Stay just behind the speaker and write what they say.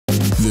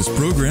This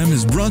program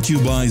is brought to you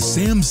by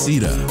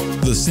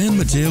SAMCEDA, the San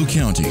Mateo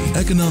County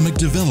Economic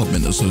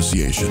Development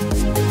Association.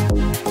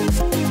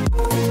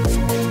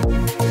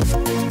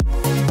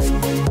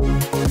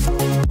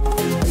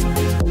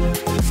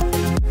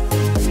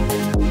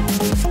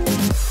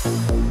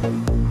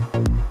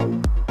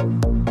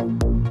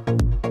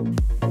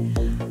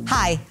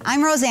 Hi,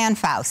 I'm Rosanne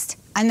Foust.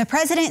 I'm the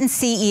President and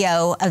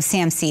CEO of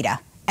SAMCEDA,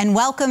 and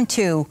welcome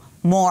to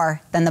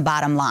More Than the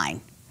Bottom Line.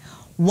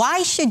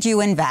 Why should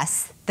you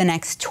invest the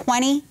next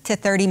 20 to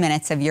 30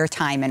 minutes of your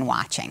time in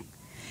watching?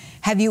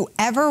 Have you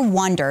ever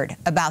wondered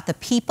about the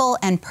people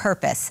and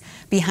purpose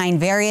behind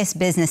various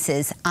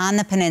businesses on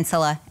the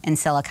Peninsula and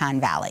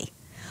Silicon Valley?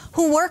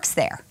 Who works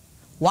there?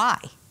 Why?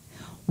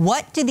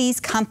 What do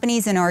these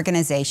companies and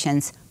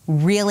organizations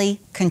really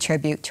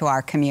contribute to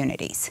our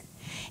communities?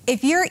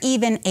 If you're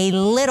even a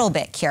little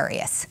bit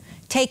curious,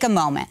 take a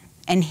moment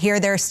and hear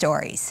their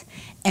stories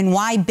and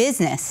why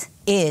business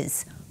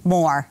is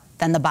more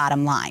than the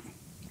bottom line.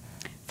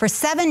 For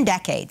 7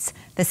 decades,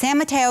 the San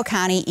Mateo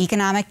County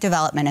Economic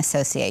Development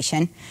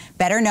Association,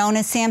 better known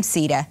as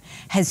SAMCEDA,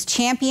 has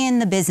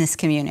championed the business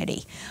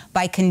community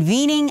by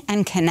convening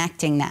and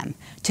connecting them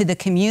to the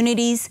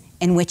communities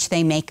in which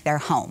they make their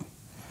home.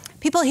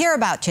 People hear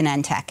about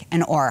Genentech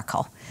and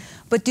Oracle,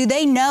 but do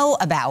they know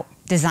about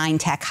Design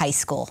Tech High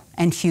School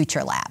and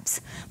Future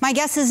Labs? My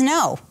guess is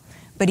no,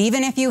 but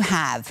even if you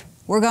have,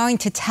 we're going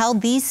to tell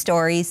these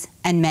stories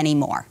and many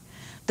more.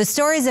 The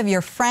stories of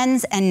your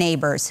friends and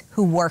neighbors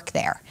who work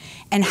there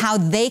and how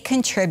they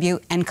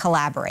contribute and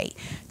collaborate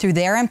through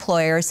their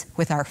employers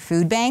with our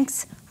food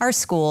banks, our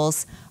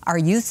schools, our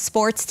youth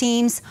sports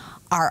teams,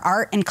 our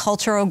art and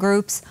cultural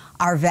groups,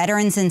 our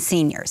veterans and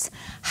seniors,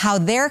 how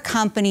their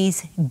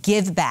companies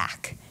give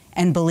back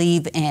and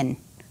believe in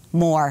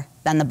more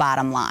than the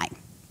bottom line.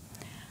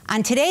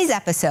 On today's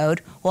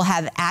episode, we'll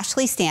have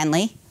Ashley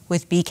Stanley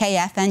with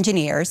BKF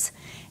Engineers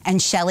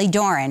and Shelley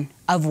Doran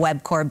of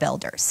Webcor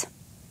Builders.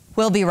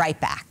 We'll be right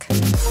back.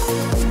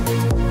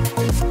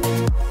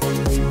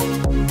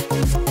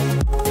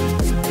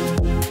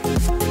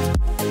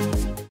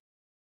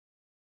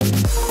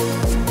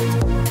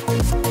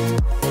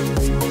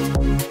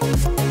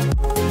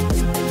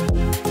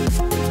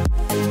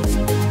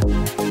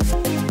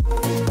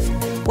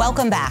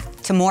 Welcome back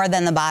to More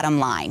Than the Bottom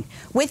Line.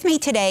 With me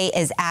today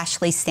is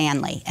Ashley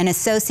Stanley, an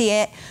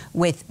associate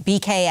with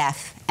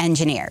BKF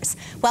Engineers.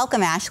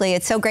 Welcome, Ashley.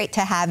 It's so great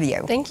to have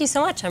you. Thank you so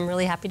much. I'm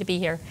really happy to be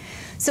here.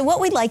 So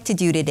what we'd like to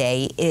do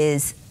today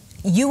is,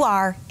 you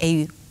are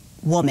a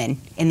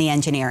woman in the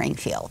engineering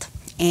field,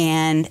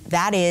 and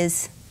that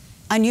is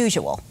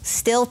unusual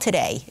still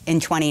today in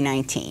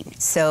 2019.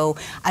 So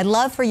I'd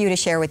love for you to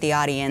share with the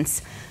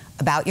audience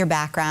about your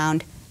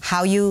background,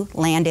 how you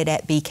landed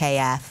at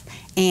BKF,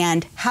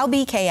 and how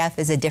BKF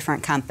is a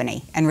different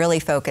company and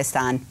really focused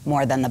on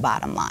more than the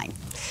bottom line.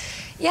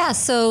 Yeah,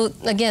 so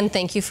again,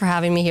 thank you for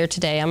having me here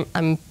today.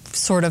 I'm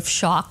sort of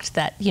shocked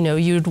that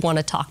you'd want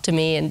to talk to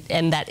me,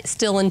 and that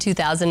still in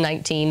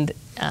 2019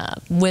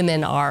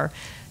 women are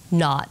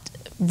not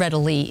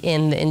readily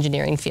in the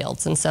engineering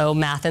fields, and so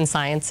math and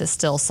science is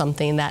still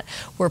something that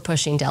we're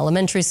pushing to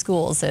elementary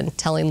schools and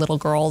telling little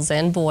girls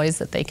and boys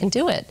that they can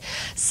do it.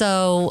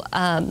 So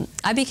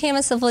I became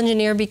a civil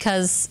engineer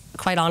because,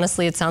 quite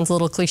honestly, it sounds a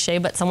little cliche,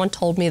 but someone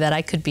told me that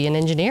I could be an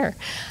engineer.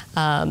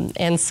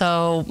 And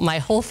so my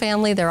whole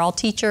family, they're all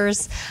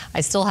teachers.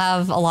 I still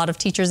have a lot of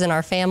teachers in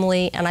our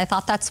family, and I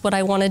thought that's what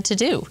I wanted to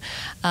do.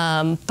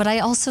 But I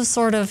also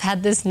sort of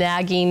had this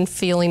nagging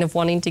feeling of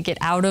wanting to get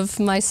out of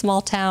my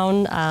small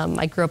town.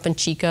 I grew up in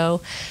Chico,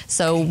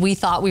 so we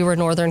thought we were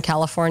Northern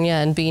California,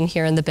 and being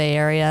here in the Bay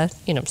Area,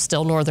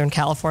 still Northern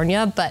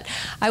California, but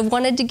I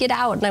wanted to get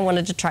out and I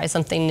wanted to try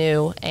something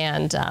new,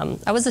 and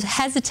I was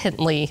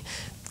hesitantly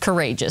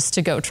courageous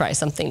to go try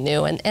something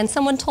new, and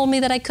someone told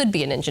me that I could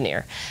be an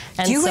engineer.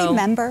 And do you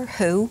remember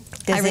who?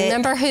 I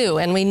remember who,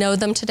 and we know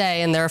them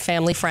today, and they're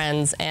family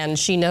friends, and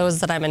she knows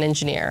that I'm an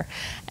engineer.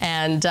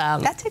 And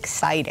that's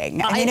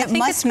exciting. I mean, it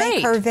must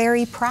make her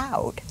very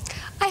proud.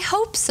 I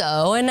hope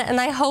so, and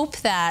I hope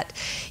that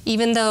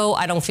even though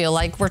I don't feel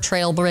like we're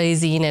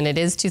trailblazing and it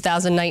is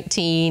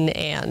 2019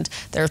 and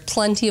there are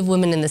plenty of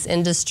women in this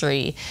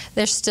industry,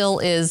 there still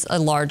is a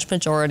large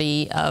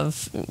majority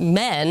of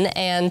men,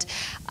 and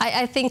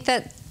I think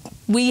that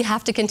we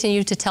have to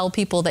continue to tell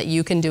people that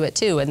you can do it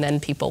too, and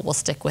then people will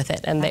stick with it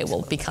and they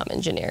will become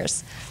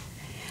engineers.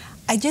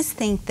 I just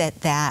think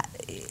that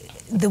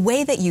the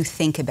way that you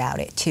think about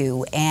it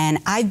too, and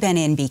I've been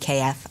in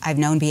BKF, I've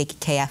known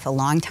BKF a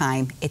long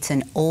time. It's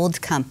an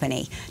old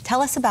company. Tell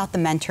us about the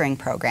mentoring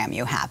program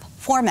you have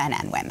for men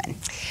and women?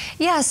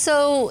 Yeah,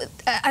 so,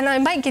 and I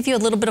might give you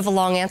a little bit of a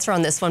long answer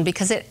on this one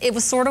because it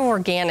was sort of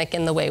organic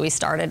in the way we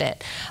started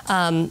it.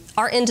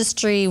 Our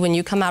industry, when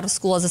you come out of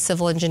school as a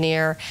civil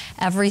engineer,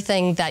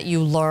 everything that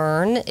you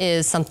learn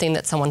is something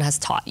that someone has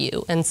taught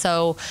you. And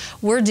so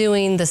we're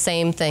doing the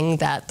same thing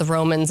that the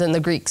Romans and the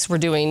Greeks were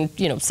doing,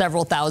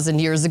 several thousand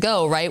years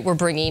ago, right? We're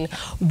bringing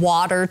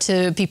water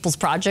to people's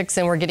projects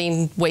and we're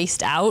getting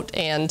waste out.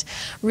 And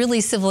really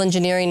civil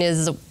engineering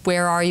is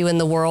where are you in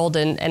the world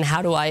and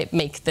how do I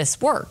make this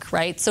work,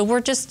 right? So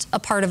we're just a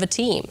part of a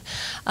team.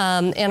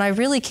 And I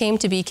really came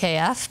to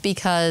BKF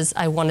because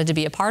I wanted to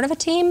be a part of a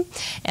team,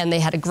 and they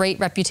had a great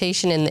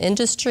reputation in the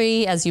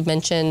industry, as you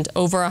mentioned,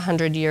 over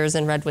 100 years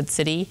in Redwood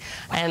City,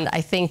 and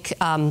I think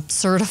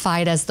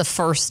certified as the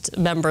first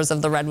members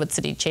of the Redwood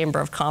City Chamber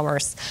of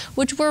Commerce,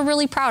 which we're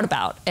really proud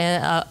about.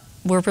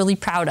 We're really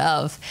proud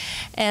of.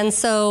 And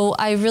so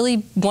I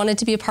really wanted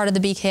to be a part of the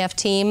BKF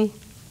team,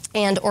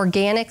 and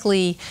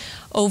organically,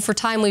 over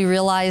time, we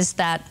realized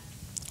that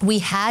we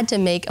had to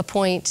make a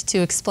point to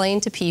explain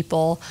to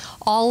people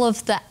all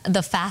of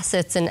the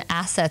facets and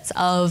assets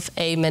of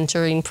a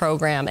mentoring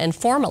program and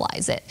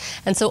formalize it.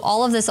 And so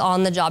all of this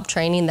on-the-job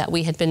training that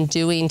we had been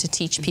doing to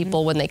teach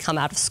people when they come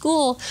out of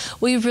school,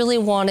 we really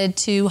wanted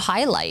to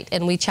highlight,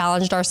 and we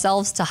challenged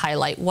ourselves to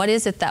highlight what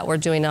is it that we're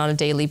doing on a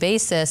daily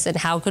basis and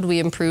how could we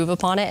improve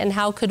upon it and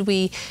how could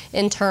we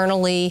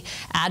internally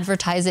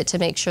advertise it to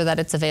make sure that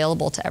it's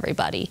available to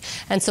everybody.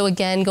 And so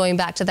again, going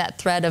back to that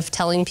thread of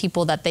telling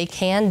people that they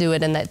can do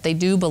it and that they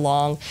do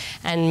belong,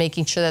 and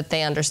making sure that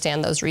they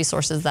understand those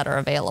resources that are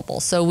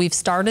available. So we've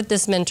started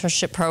this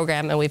mentorship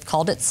program and we've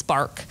called it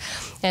Spark.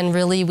 And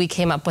really we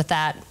came up with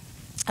that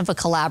of a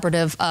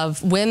collaborative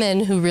of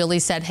women who really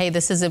said, hey,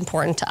 this is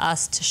important to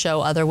us to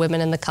show other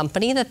women in the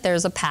company that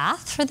there's a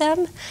path for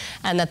them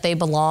and that they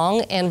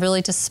belong, and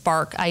really to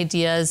spark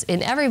ideas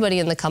in everybody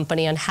in the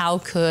company on how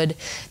could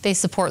they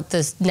support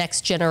this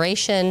next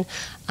generation.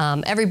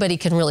 Everybody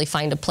can really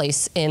find a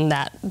place in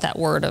that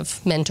word of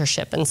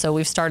mentorship. And so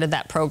we've started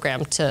that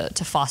program to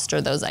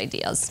foster those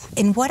ideas.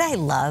 And what I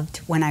loved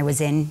when I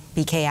was in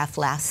BKF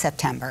last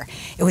September,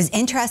 it was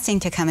interesting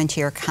to come into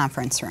your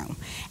conference room.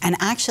 And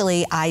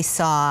actually, I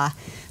saw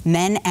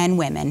men and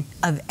women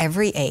of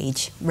every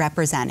age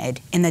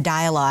represented in the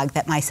dialogue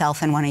that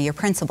myself and one of your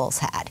principals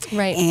had.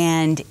 Right.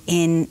 And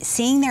in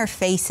seeing their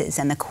faces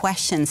and the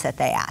questions that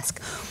they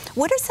ask,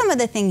 what are some of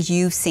the things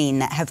you've seen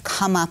that have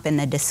come up in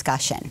the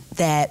discussion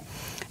that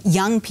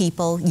young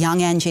people,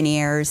 young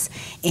engineers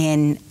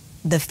in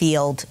the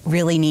field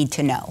really need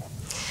to know?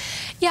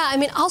 Yeah, I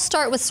mean, I'll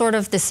start with sort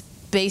of this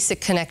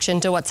basic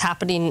connection to what's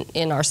happening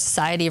in our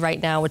society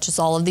right now, which is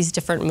all of these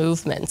different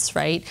movements,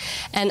 right?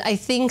 And I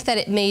think that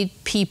it made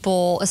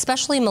people,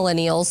 especially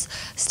millennials,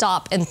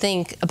 stop and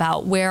think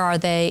about where are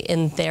they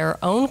in their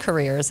own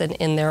careers and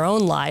in their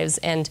own lives.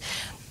 And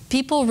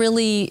people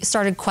really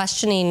started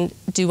questioning,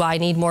 do I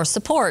need more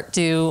support?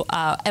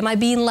 Am I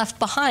being left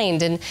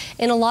behind? And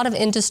in a lot of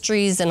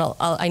industries, and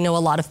I know a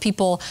lot of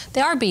people,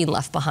 they are being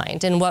left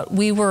behind. And what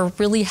we were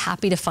really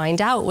happy to find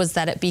out was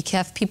that at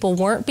BKF, people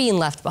weren't being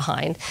left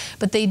behind,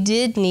 but they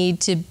did need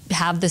to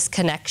have this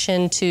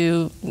connection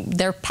to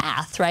their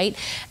path, right?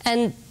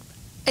 And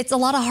it's a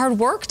lot of hard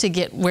work to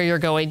get where you're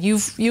going.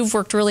 You've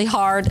worked really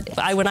hard.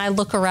 When I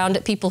look around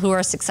at people who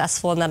are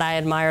successful and that I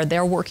admire,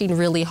 they're working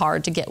really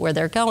hard to get where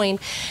they're going.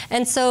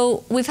 And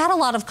so we've had a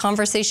lot of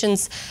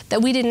conversations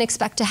that we didn't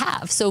expect to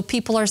have. So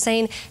people are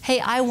saying,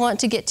 hey, I want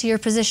to get to your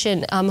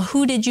position.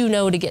 Who did you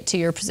know to get to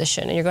your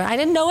position? And you're going, I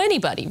didn't know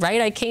anybody, right?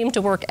 I came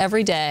to work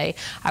every day.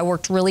 I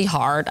worked really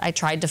hard. I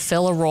tried to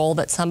fill a role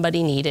that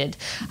somebody needed.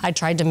 I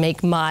tried to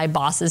make my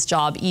boss's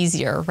job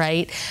easier,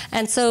 right?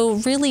 And so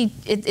really,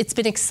 it's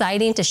been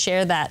exciting to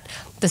share that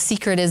the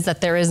secret is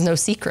that there is no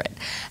secret.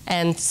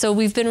 And so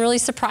we've been really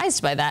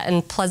surprised by that,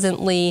 and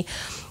pleasantly,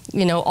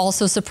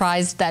 also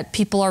surprised that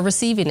people are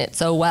receiving it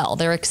so well.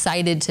 They're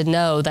excited to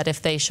know that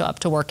if they show up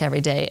to work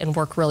every day and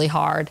work really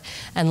hard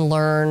and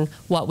learn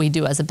what we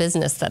do as a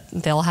business, that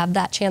they'll have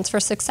that chance for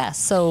success.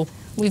 So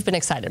we've been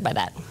excited by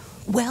that.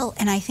 Well,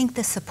 and I think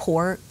the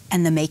support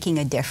and the making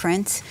a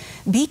difference,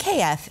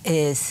 BKF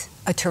is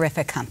a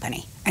terrific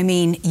company. I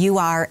mean, you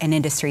are an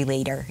industry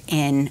leader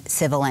in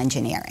civil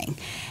engineering.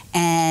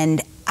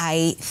 And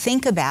I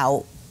think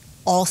about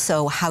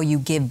also how you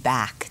give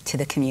back to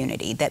the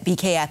community, that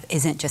BKF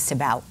isn't just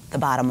about the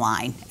bottom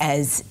line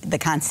as the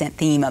constant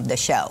theme of the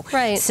show.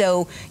 Right.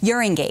 So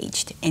you're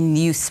engaged in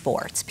youth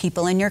sports.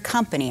 People in your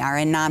company are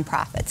in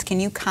nonprofits. Can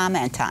you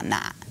comment on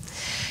that?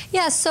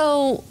 Yeah,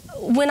 so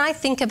when I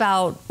think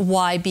about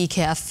why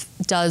BKF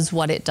does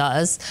what it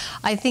does,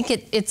 I think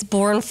it's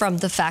born from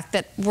the fact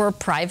that we're a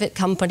private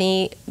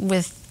company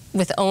with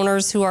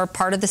owners who are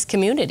part of this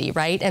community,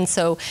 right? And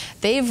so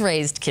they've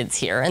raised kids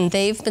here and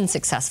they've been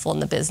successful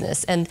in the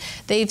business, and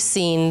they've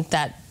seen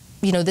that,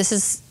 this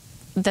is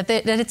that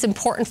it's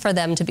important for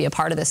them to be a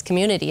part of this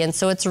community. And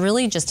so it's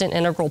really just an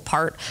integral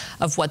part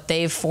of what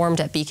they've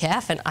formed at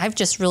BKF. And I've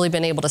just really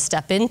been able to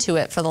step into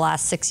it for the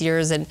last 6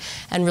 years and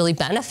really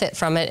benefit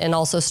from it and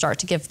also start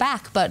to give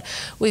back. But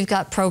we've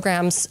got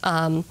programs,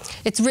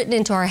 it's written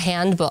into our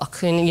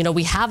handbook. And, you know,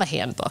 we have a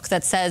handbook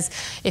that says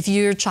if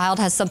your child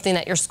has something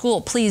at your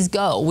school, please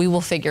go, we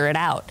will figure it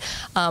out.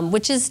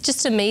 Which is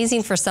just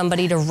amazing for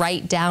somebody to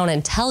write down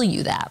and tell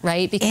you that,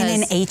 right? Because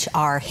in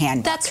an HR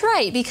handbook. That's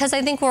right, because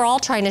I think we're all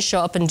trying to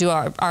show up and do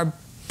our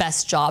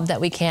best job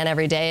that we can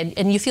every day,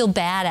 and you feel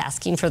bad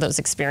asking for those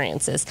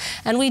experiences.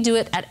 And we do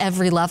it at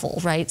every level,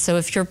 right? So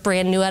if you're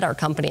brand new at our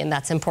company and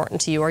that's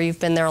important to you, or you've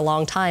been there a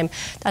long time,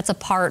 that's a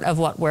part of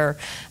what we're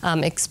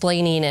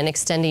explaining and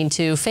extending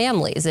to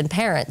families and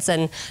parents.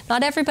 And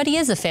not everybody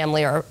is a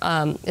family or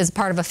is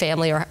part of a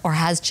family or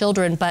has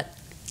children, but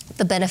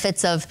the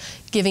benefits of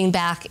giving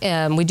back.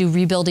 We do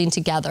Rebuilding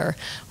Together,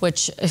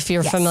 which, if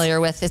you're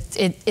familiar with,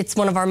 it's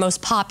one of our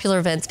most popular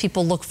events.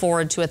 People look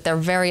forward to it. They're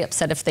very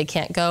upset if they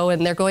can't go,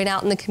 and they're going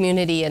out in the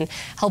community and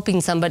helping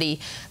somebody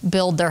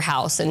build their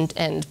house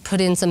and put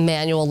in some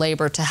manual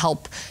labor to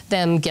help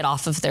them get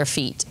off of their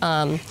feet.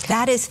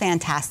 That is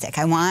fantastic.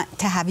 I want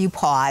to have you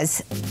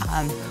pause.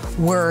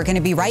 We're going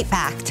to be right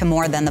back to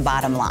More Than the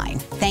Bottom Line.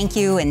 Thank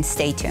you, and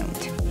stay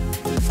tuned.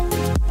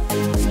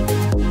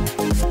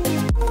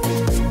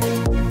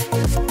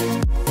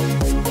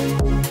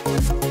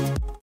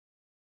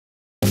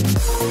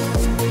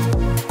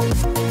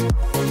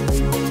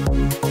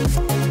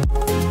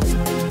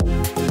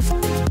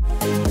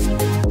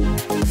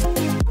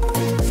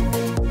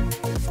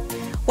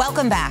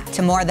 Welcome back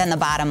to More Than the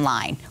Bottom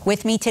Line.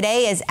 With me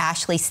today is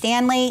Ashley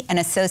Stanley, an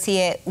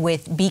associate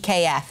with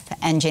BKF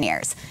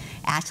Engineers.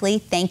 Ashley,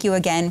 thank you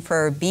again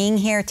for being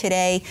here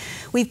today.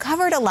 We've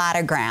covered a lot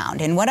of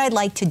ground, and what I'd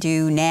like to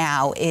do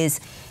now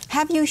is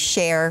have you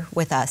share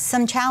with us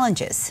some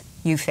challenges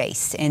you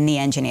faced in the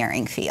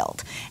engineering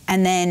field.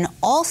 And then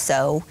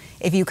also,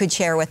 if you could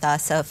share with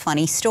us a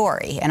funny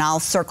story, and I'll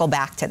circle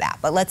back to that.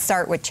 But let's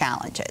start with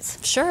challenges.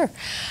 Sure.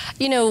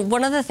 You know,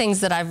 one of the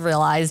things that I've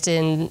realized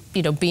in,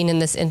 you know, being in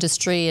this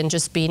industry and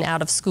just being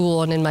out of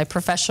school and in my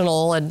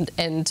professional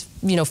and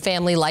you know,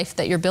 family life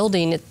that you're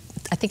building,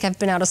 I think I've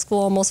been out of school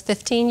almost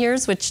 15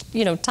 years, which,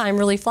 you know, time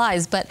really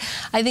flies. But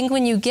I think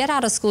when you get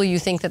out of school, you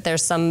think that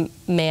there's some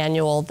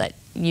manual that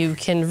you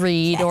can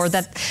read, or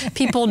that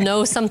people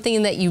know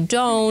something that you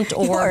don't,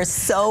 or you are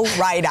so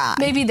right on.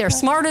 Maybe they're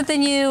smarter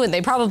than you, and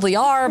they probably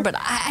are, but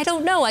I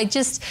don't know.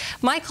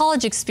 My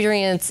college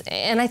experience,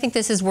 and I think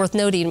this is worth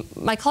noting,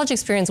 my college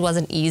experience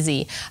wasn't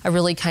easy. I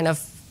really kind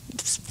of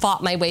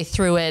fought my way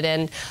through it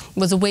and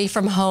was away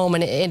from home,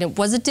 and it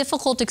was a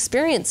difficult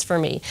experience for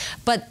me.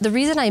 But the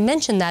reason I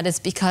mention that is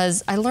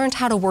because I learned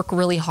how to work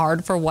really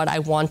hard for what I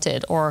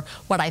wanted, or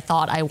what I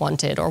thought I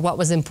wanted, or what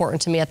was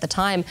important to me at the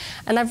time.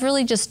 And I've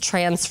really just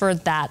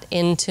transferred that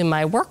into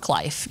my work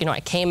life. You know,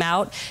 I came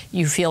out,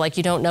 you feel like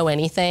you don't know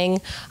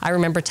anything. I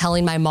remember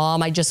telling my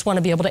mom, I just want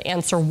to be able to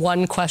answer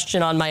one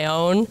question on my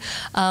own.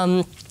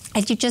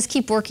 And you just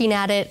keep working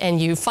at it,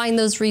 and you find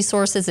those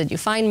resources, and you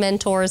find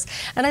mentors.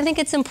 And I think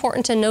it's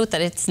important to note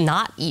that it's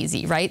not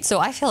easy, right? So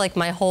I feel like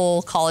my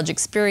whole college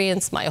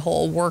experience, my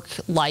whole work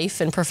life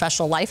and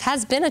professional life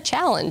has been a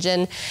challenge.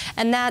 And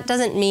that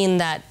doesn't mean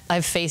that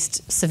I've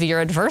faced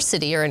severe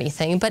adversity or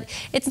anything, but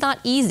it's not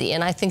easy.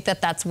 And I think that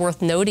that's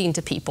worth noting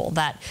to people,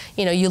 that,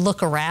 you know, you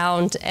look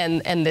around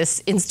and this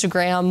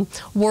Instagram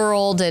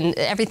world and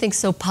everything's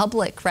so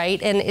public,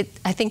 right? And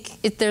I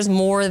think there's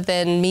more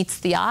than meets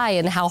the eye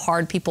in how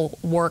hard people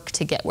work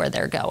to get where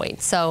they're going.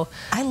 So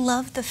I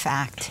love the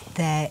fact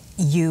that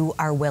you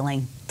are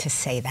willing to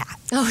say that.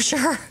 Oh,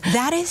 sure.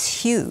 That is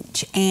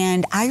huge.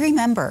 And I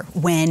remember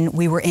when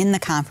we were in the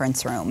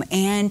conference room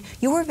and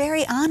you were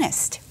very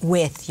honest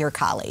with your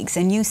colleagues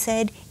and you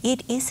said,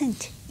 it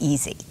isn't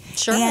easy.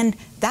 Sure. And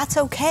that's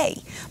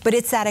okay, but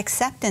it's that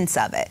acceptance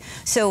of it.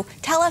 So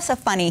tell us a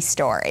funny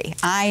story.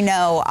 I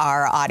know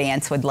our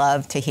audience would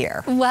love to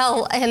hear.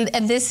 Well, and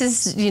this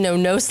is, you know,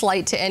 no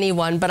slight to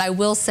anyone, but I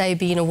will say,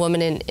 being a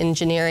woman in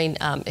engineering,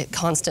 it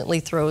constantly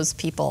throws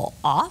people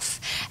off.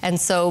 And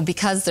so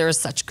because there's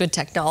such good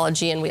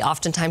technology, and we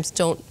oftentimes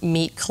don't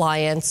meet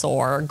clients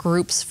or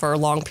groups for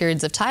long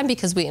periods of time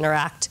because we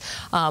interact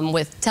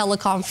with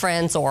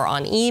teleconference or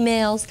on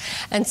emails.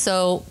 And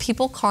so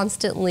people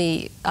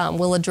constantly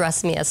will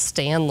address me as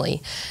Stanley.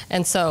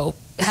 And so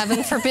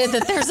heaven forbid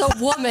that there's a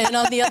woman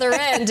on the other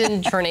end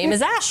and her name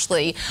is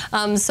Ashley.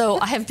 So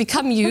I have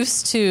become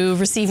used to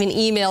receiving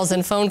emails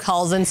and phone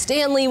calls and,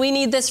 Stanley, we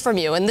need this from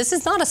you. And this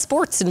is not a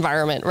sports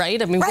environment,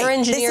 right? I mean, we're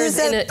engineers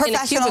in a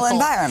professional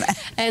environment.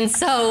 And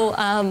so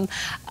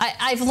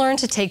I've learned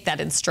to take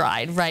that in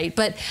stride, right?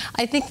 But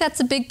I think that's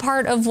a big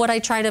part of what I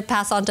try to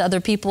pass on to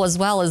other people as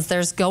well, is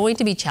there's going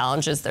to be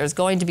challenges, there's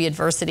going to be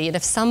adversity. And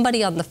if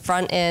somebody on the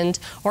front end,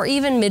 or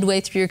even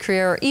midway through your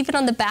career, or even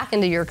on the back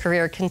end of your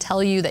career, can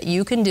tell you that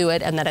you can do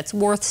it and that it's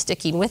worth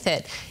sticking with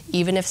it,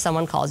 even if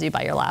someone calls you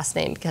by your last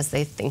name because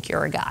they think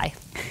you're a guy.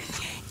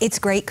 It's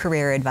great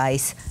career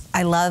advice,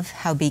 I love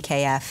how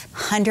BKF,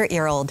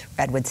 100-year-old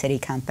Redwood City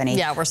company.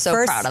 Yeah, we're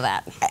so proud of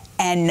that.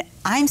 And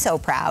I'm so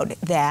proud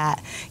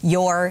that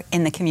you're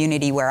in the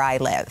community where I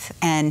live.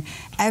 And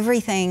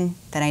everything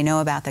that I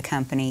know about the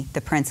company,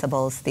 the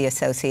principals, the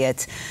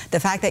associates, the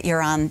fact that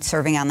you're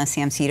serving on the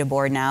SAMCEDA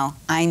board now,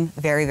 I'm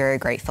very, very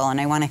grateful. And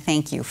I want to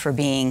thank you for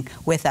being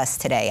with us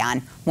today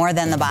on More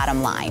Than the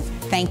Bottom Line.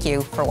 Thank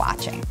you for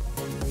watching.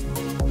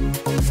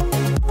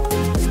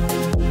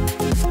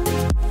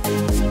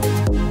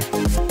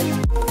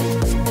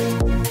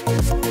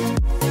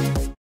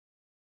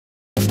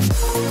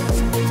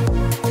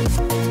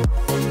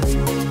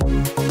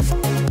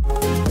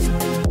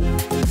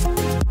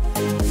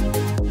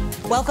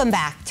 Welcome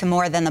back to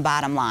More Than the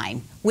Bottom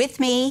Line. With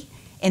me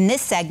in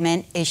this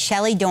segment is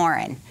Shelley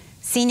Doran,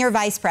 Senior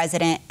Vice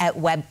President at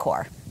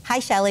Webcor. Hi,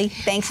 Shelley.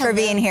 Thanks for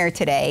being here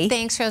today.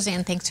 Thanks,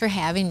 Rosanne. Thanks for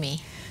having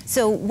me.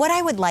 So what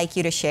I would like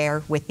you to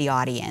share with the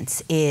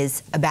audience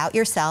is about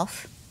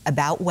yourself,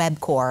 about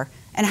Webcor,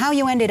 and how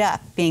you ended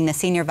up being the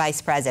Senior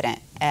Vice President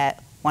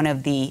at one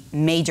of the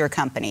major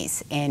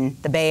companies in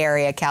the Bay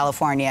Area,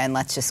 California, and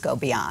let's just go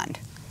beyond.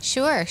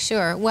 Sure,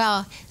 sure.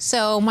 Well,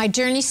 so my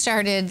journey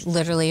started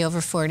literally over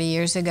 40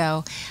 years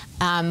ago.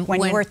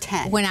 When you were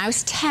 10? When I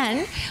was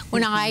 10,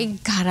 when I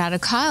got out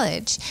of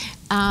college.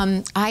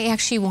 I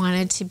actually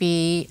wanted to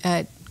be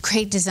a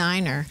great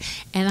designer,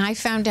 and I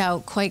found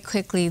out quite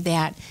quickly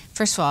that,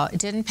 first of all, it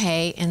didn't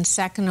pay, and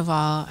second of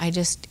all, I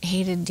just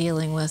hated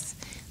dealing with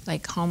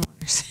like homeowners.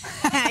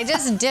 I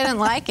just didn't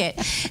like it.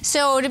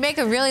 So to make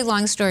a really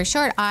long story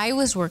short, I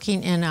was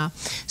working in a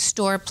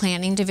store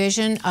planning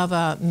division of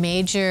a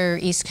major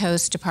East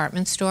Coast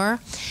department store.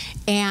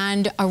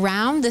 And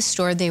around the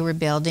store they were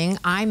building,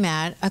 I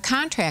met a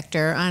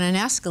contractor on an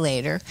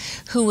escalator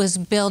who was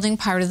building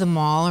part of the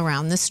mall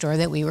around the store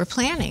that we were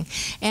planning.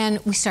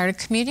 And we started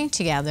commuting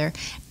together.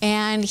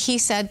 And he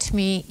said to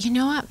me, you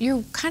know what,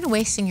 you're kind of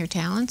wasting your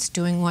talents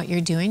doing what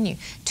you're doing. You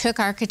took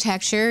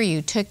architecture,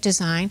 you took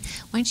design.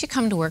 Why don't you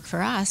come to work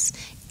for us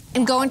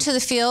and go into the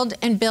field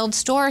and build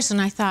stores?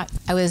 And I thought,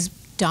 I was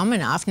dumb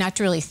enough not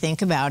to really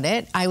think about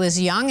it. I was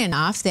young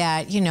enough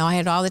that, you know, I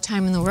had all the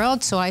time in the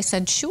world, so I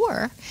said,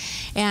 sure.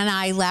 And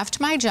I left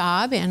my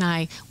job and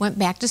I went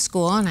back to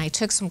school and I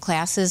took some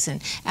classes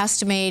in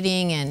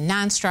estimating and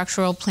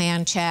non-structural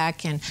plan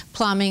check and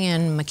plumbing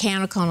and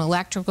mechanical and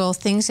electrical,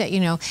 things that, you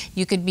know,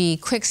 you could be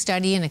quick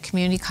study in a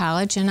community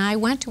college, and I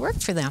went to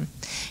work for them.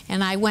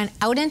 And I went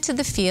out into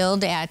the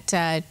field at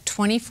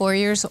 24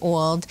 years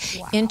old,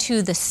 wow,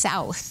 into the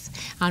South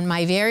on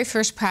my very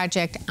first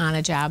project on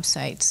a job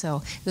site. So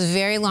it was a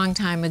very long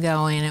time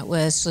ago, and it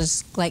was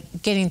just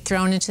like getting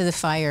thrown into the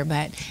fire.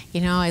 But,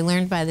 you know, I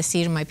learned by the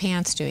seat of my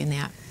pants doing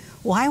that.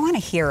 Well, I want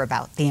to hear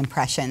about the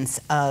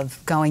impressions of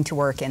going to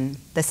work in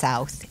the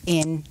South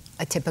in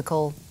a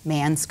typical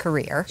man's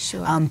career.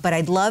 Sure. But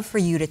I'd love for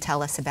you to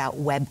tell us about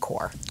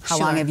Webcor. How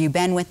long have you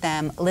been with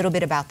them? A little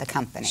bit about the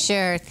company.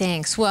 Sure,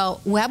 thanks. Well,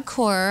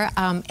 Webcor,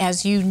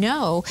 as you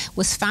know,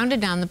 was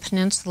founded on the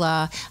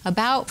Peninsula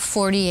about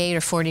 48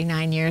 or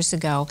 49 years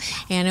ago.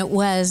 And it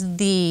was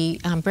the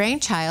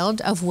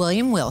brainchild of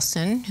William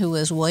Wilson, who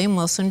was William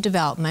Wilson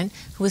Development,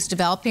 who was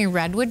developing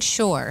Redwood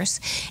Shores.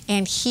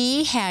 And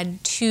he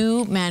had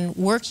two men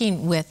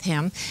working with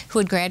him who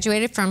had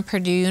graduated from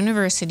Purdue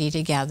University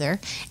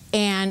together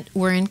and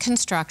were in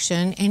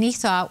construction, and he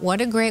thought what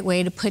a great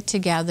way to put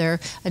together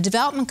a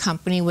development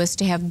company was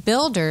to have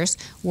builders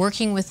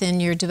working within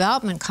your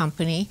development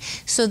company.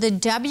 So the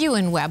W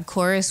in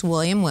Webcor is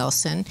William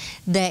Wilson,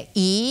 the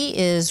E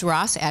is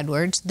Ross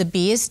Edwards, the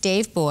B is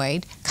Dave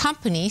Boyd,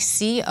 company,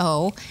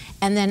 C-O,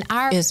 and then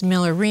R is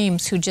Miller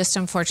Reams, who just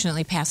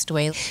unfortunately passed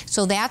away.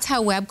 So that's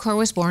how Webcor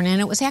was born, and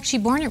it was actually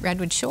born at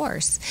Redwood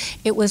Shores.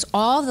 It was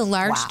all the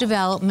large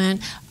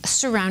development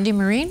surrounding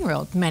Marine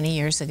World many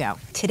years ago.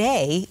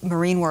 Today,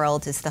 Marine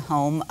World is the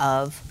home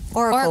of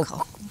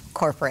Oracle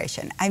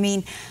Corporation. I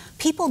mean,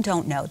 people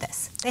don't know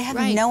this. They have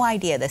no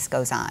idea this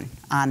goes on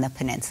the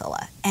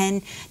Peninsula.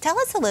 And tell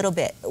us a little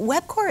bit.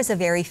 Webcor is a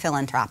very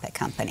philanthropic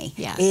company.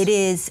 Yes. It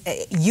is,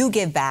 you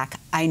give back.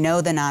 I know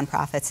the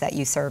nonprofits that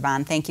you serve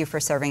on. Thank you for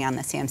serving on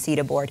the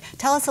SAMCEDA board.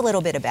 Tell us a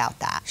little bit about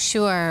that.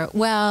 Sure.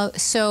 Well,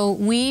 so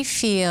we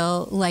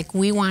feel like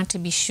we want to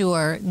be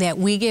sure that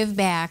we give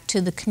back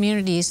to the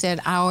communities that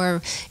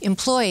our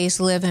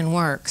employees live and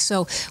work.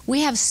 So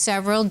we have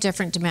several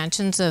different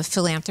dimensions of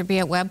philanthropy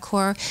at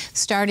Webcor,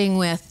 starting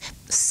with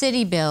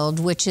City Build,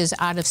 which is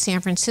out of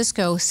San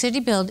Francisco. City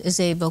Build is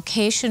a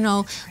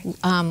vocational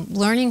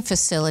learning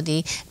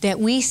facility that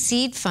we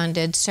seed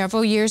funded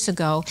several years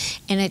ago,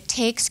 and it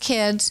takes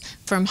kids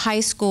from high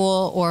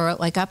school or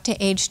like up to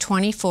age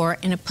 24,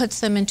 and it puts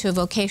them into a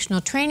vocational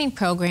training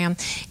program,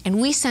 and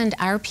we send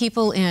our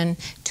people in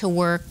to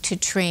work to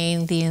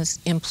train these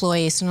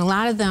employees, and a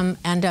lot of them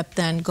end up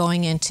then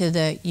going into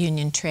the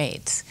union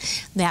trades.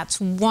 That's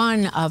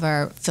one of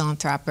our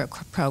philanthropic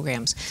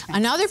programs.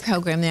 Another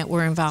program that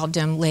we're involved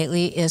in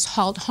lately is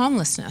Halt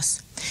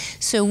Homelessness.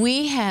 So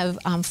we have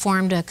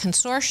formed a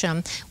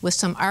consortium with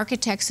some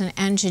architects and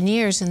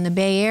engineers in the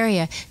Bay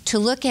Area to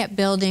look at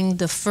building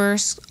the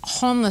first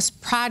homeless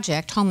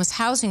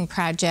housing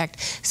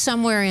project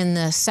somewhere in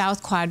the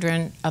south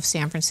quadrant of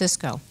San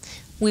Francisco.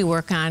 We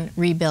work on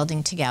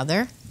rebuilding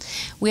together.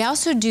 We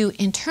also do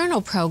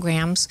internal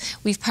programs.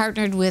 We've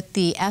partnered with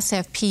the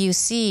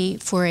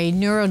SFPUC for a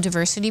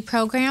neurodiversity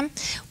program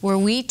where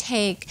we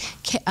take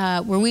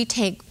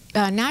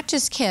not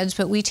just kids,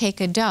 but we take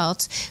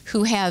adults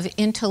who have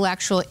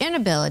intellectual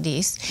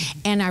inabilities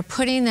and are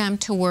putting them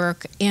to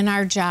work in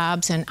our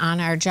jobs and on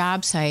our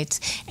job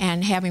sites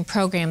and having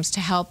programs to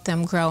help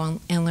them grow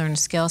and learn a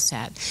skill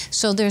set.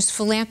 So there's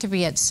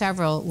philanthropy at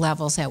several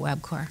levels at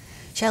Webcor.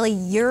 Shelley,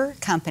 your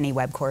company,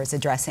 Webcor, is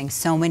addressing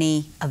so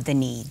many of the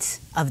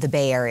needs of the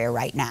Bay Area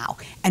right now.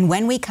 And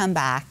when we come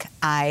back,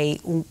 I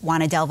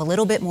want to delve a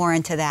little bit more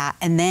into that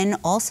and then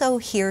also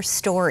hear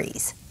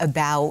stories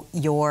about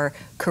your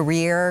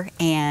career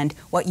and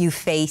what you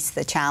face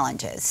the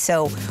challenges.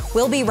 So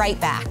we'll be right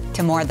back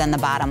to More Than the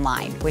Bottom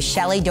Line with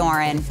Shelley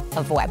Doran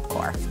of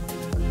Webcor.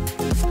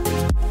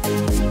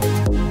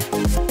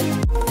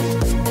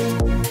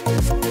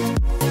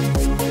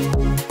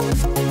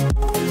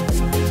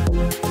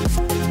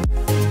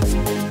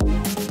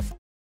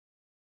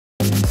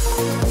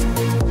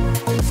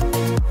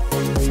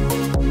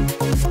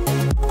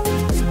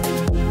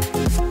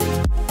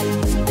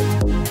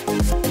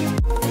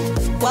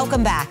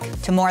 Welcome back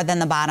to More Than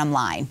the Bottom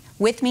Line.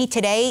 With me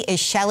today is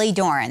Shelley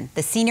Doran,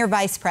 the Senior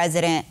Vice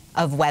President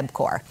of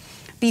Webcor.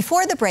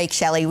 Before the break,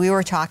 Shelley, we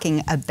were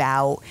talking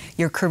about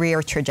your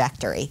career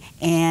trajectory,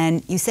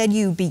 and you said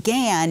you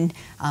began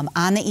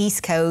on the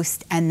East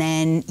Coast, and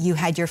then you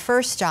had your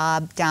first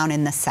job down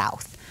in the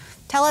South.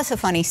 Tell us a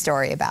funny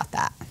story about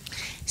that.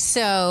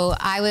 So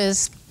I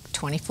was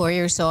 24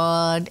 years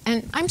old,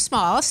 and I'm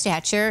small of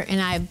stature,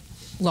 and I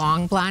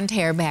long blonde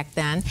hair back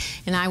then,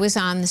 and I was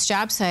on this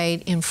job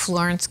site in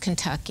Florence,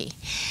 Kentucky,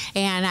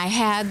 and I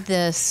had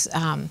this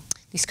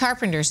these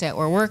carpenters that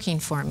were working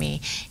for me,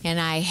 and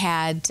I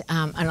had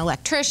an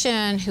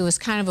electrician who was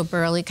kind of a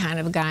burly kind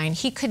of a guy, and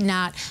he could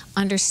not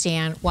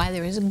understand why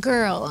there was a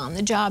girl on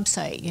the job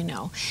site, you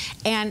know.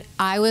 And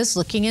I was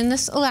looking in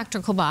this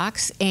electrical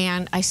box,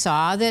 and I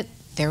saw that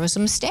there was a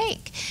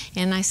mistake,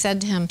 and I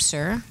said to him,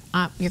 "Sir,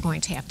 you're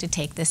going to have to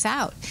take this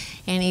out."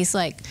 And he's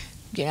like,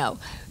 you know,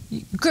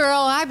 "Girl,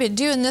 I've been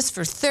doing this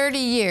for 30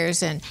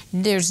 years, and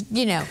there's,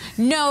 you know,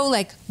 no,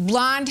 like,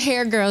 blonde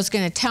hair girl's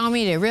gonna tell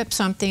me to rip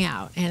something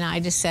out." And I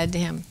just said to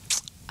him,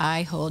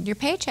 "I hold your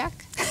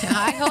paycheck.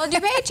 I hold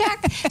your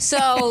paycheck."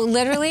 So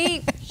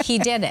literally, he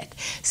did it.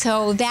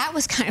 So that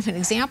was kind of an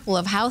example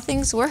of how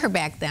things were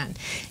back then.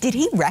 Did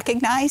he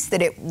recognize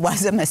that it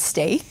was a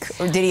mistake,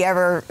 or did he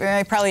ever?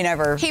 He probably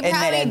never admitted that.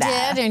 He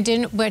probably did and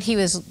didn't, but he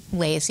was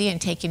lazy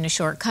and taking a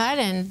shortcut,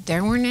 and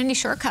there weren't any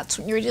shortcuts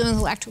when you were dealing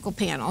with electrical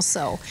panels.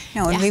 So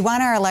no, and we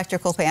want our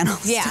electrical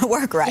panels to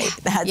work right.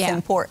 That's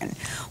important.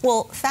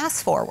 Well,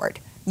 fast forward.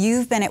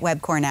 You've been at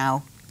Webcor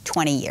now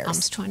 20 years.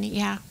 Almost 20,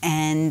 yeah.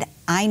 And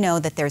I know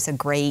that there's a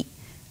great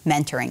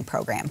mentoring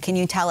program. Can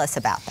you tell us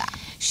about that?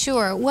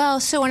 Sure. Well,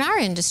 so in our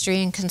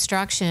industry, in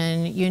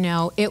construction, you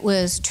know, it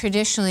was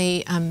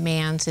traditionally a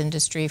man's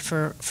industry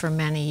for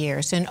many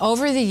years. And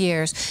over the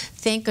years,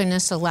 thank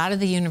goodness, a lot of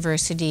the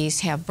universities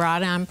have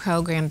brought on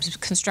programs,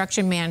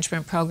 construction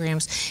management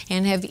programs,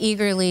 and have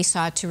eagerly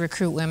sought to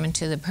recruit women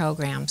to the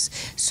programs.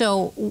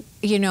 So,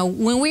 you know,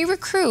 when we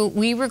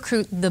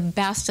recruit the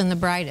best and the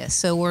brightest.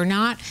 So we're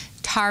not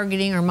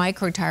targeting or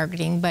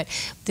micro-targeting, but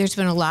there's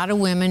been a lot of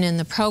women in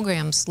the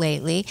programs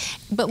lately.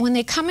 But when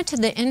they come into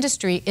the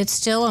industry, it's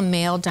still a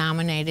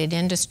male-dominated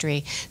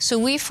industry. So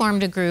we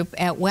formed a group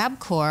at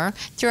Webcor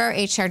through our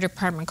HR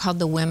department called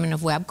the Women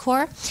of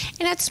Webcor,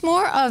 and it's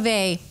more of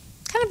a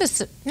kind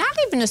of a, not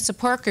even a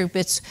support group,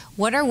 it's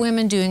what are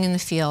women doing in the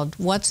field?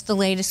 What's the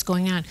latest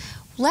going on?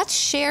 Let's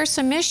share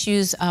some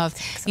issues of,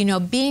 you know,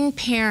 being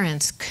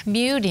parents,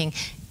 commuting.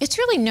 It's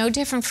really no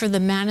different for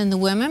the men and the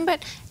women,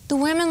 but the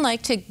women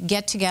like to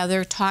get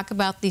together, talk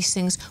about these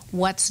things,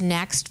 what's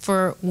next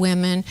for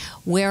women,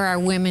 where are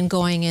women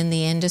going in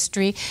the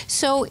industry.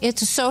 So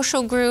it's a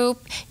social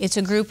group, it's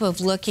a group of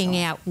looking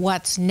at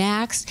what's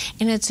next,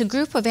 and it's a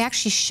group of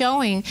actually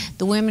showing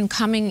the women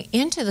coming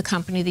into the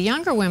company, the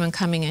younger women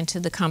coming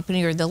into the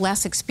company, or the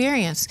less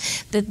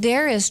experienced, that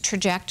there is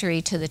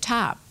trajectory to the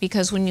top.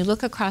 Because when you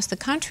look across the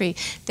country,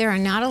 there are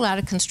not a lot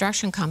of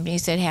construction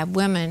companies that have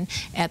women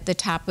at the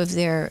top of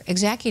their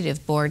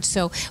executive board.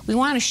 So we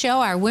want to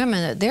show our women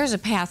that there's a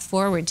path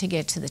forward to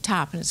get to the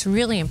top, and it's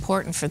really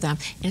important for them,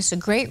 and it's a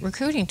great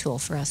recruiting tool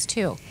for us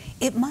too.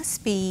 It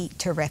must be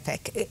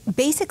terrific,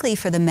 basically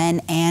for the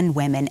men and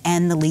women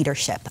and the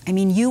leadership. I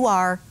mean, you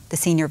are the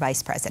senior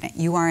vice president.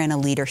 You are in a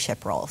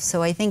leadership role.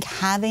 So I think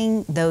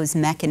having those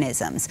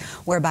mechanisms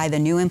whereby the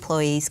new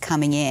employees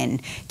coming in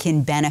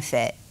can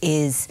benefit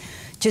is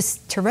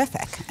just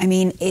terrific. I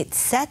mean, it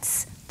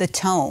sets the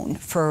tone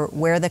for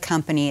where the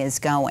company is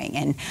going.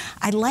 And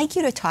I'd like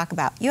you to talk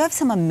about, you have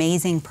some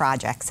amazing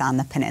projects on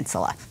the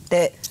Peninsula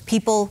that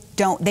people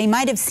they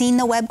might have seen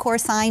the Webcor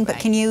sign, but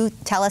Right. can you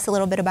tell us a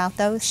little bit about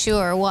those?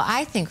 Sure. Well,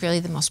 I think really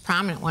the most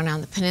prominent one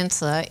on the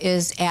peninsula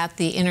is at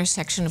the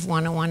intersection of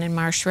 101 and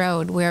Marsh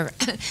Road, where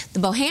the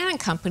Bohannon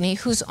Company,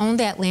 who's owned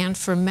that land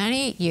for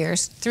many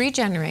years, 3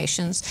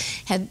 generations,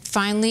 had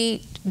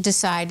finally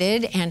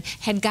decided and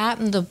had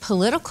gotten the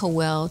political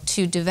will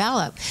to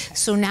develop.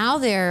 So now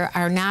there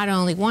are not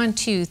only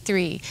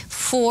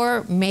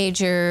 4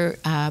 major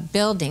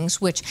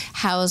buildings which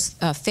house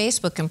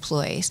Facebook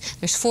employees.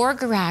 There's 4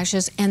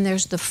 garages, and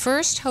there's the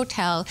first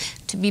hotel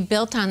to be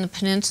built on the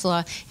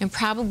peninsula in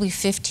probably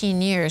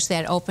 15 years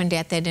that opened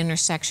at that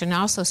intersection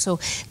also. So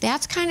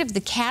that's kind of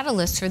the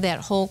catalyst for that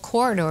whole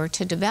corridor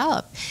to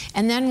develop.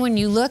 And then when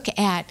you look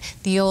at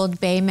the old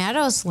Bay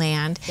Meadows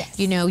land, yes.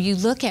 you know, you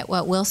look at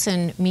what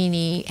Wilson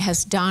Meany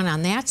has done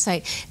on that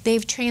site.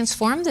 They've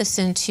transformed this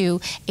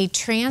into a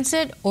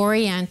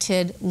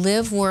transit-oriented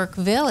live-work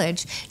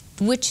village,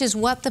 which is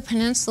what the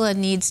peninsula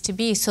needs to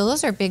be. So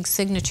those are big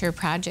signature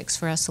projects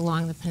for us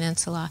along the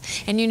peninsula.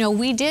 And you know,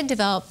 we did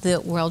develop the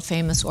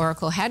world-famous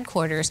Oracle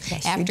headquarters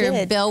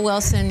after Bill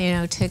Wilson, you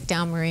know, took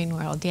down Marine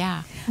World,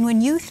 yeah.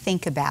 When you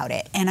think about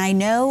it, and I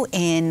know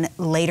in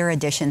later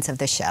editions of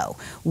the show,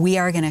 we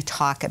are going to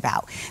talk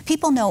about,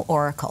 people know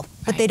Oracle,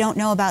 but they don't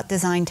know about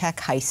Design Tech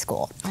High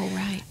School. Oh,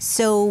 right.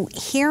 So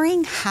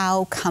hearing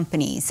how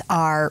companies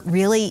are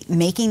really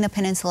making the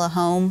peninsula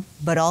home,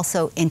 but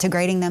also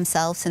integrating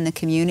themselves in the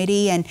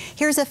community. And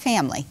here's a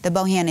family, the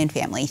Bohannon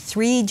family,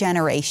 3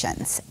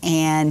 generations,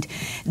 and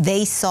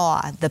they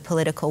saw the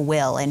political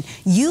will. And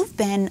you've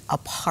been a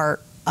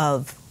part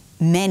of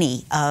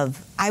many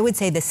of, I would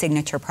say, the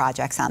signature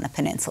projects on the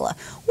peninsula.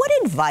 What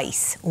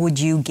advice would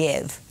you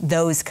give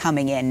those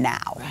coming in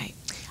now? Right.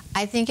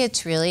 I think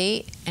it's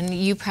really, and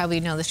you probably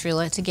know this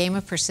really, it's a game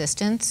of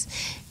persistence.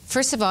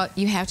 First of all,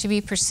 you have to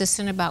be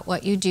persistent about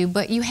what you do,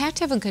 but you have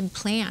to have a good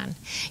plan.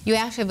 You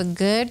have to have a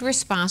good,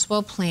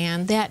 responsible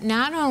plan that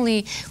not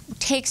only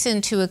takes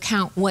into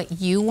account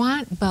what you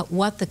want, but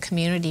what the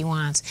community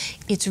wants.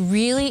 It's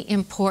really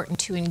important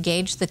to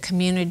engage the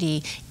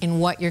community in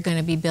what you're going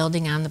to be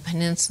building on the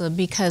peninsula,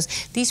 because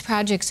these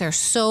projects are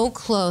so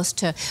close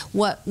to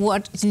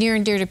what's near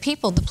and dear to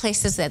people, the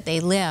places that they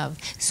live.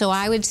 So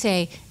I would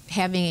say,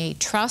 having a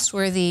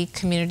trustworthy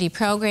community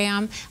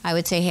program, I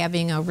would say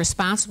having a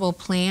responsible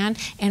plan,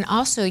 and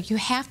also you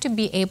have to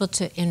be able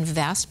to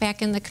invest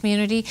back in the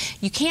community.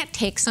 You can't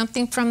take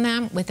something from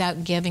them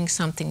without giving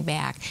something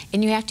back,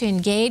 and you have to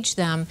engage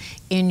them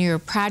in your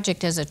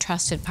project as a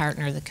trusted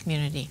partner of the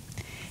community.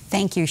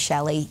 Thank you,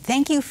 Shelley.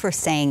 Thank you for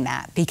saying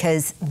that,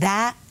 because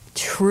that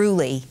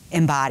truly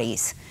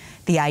embodies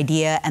the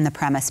idea and the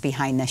premise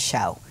behind this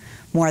show.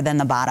 More than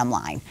the bottom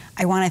line.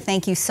 I want to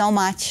thank you so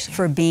much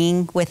for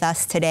being with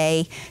us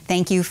today.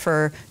 Thank you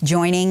for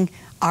joining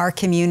our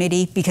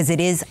community, because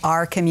it is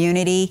our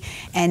community.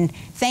 And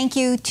thank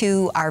you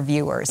to our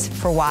viewers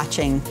for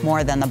watching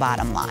More Than the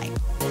Bottom Line.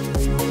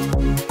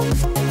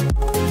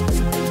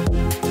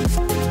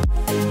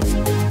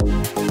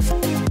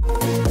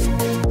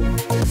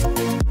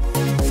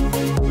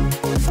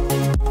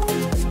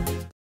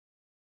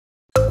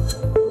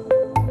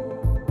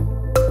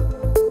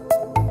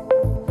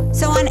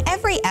 So on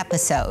every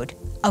episode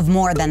of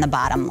More Than the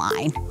Bottom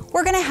Line,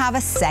 we're going to have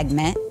a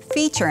segment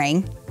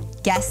featuring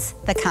Guess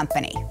the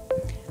Company.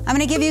 I'm going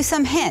to give you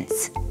some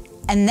hints,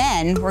 and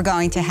then we're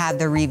going to have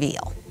the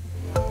reveal.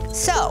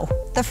 So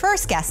the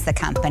first Guess the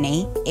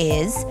Company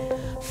is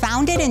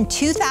founded in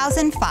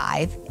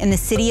 2005 in the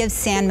city of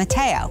San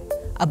Mateo,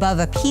 above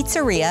a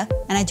pizzeria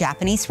and a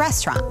Japanese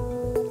restaurant.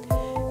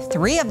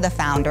 3 of the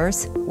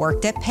founders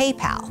worked at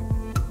PayPal.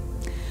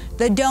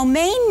 The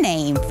domain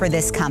name for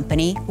this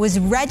company was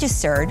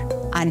registered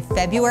on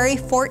February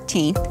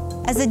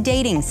 14th as a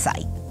dating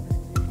site.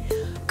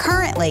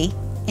 Currently,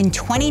 in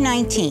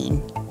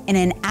 2019, in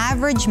an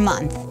average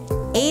month,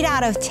 8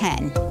 out of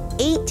 10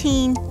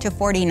 18 to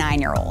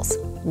 49-year-olds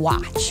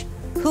watch.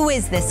 Who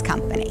is this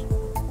company?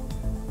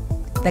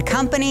 The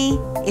company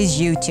is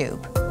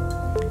YouTube.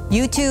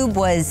 YouTube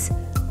was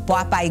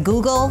bought by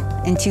Google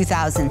in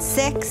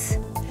 2006.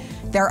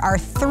 There are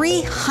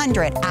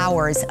 300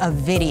 hours of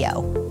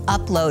video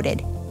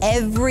uploaded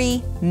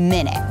every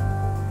minute.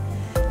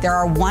 There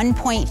are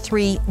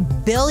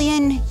 1.3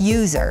 billion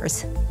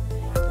users,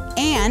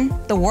 and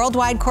the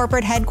worldwide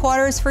corporate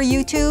headquarters for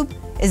YouTube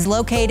is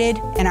located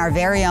in our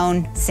very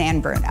own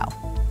San Bruno.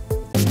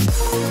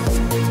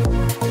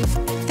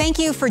 Thank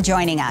you for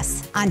joining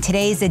us on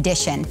today's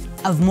edition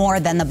of More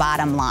Than the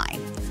Bottom Line.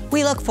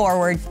 We look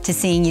forward to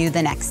seeing you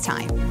the next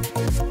time.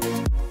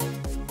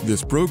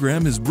 This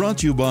program is brought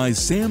to you by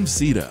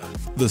SAMCEDA,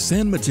 the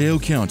San Mateo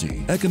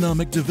County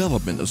Economic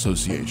Development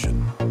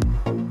Association.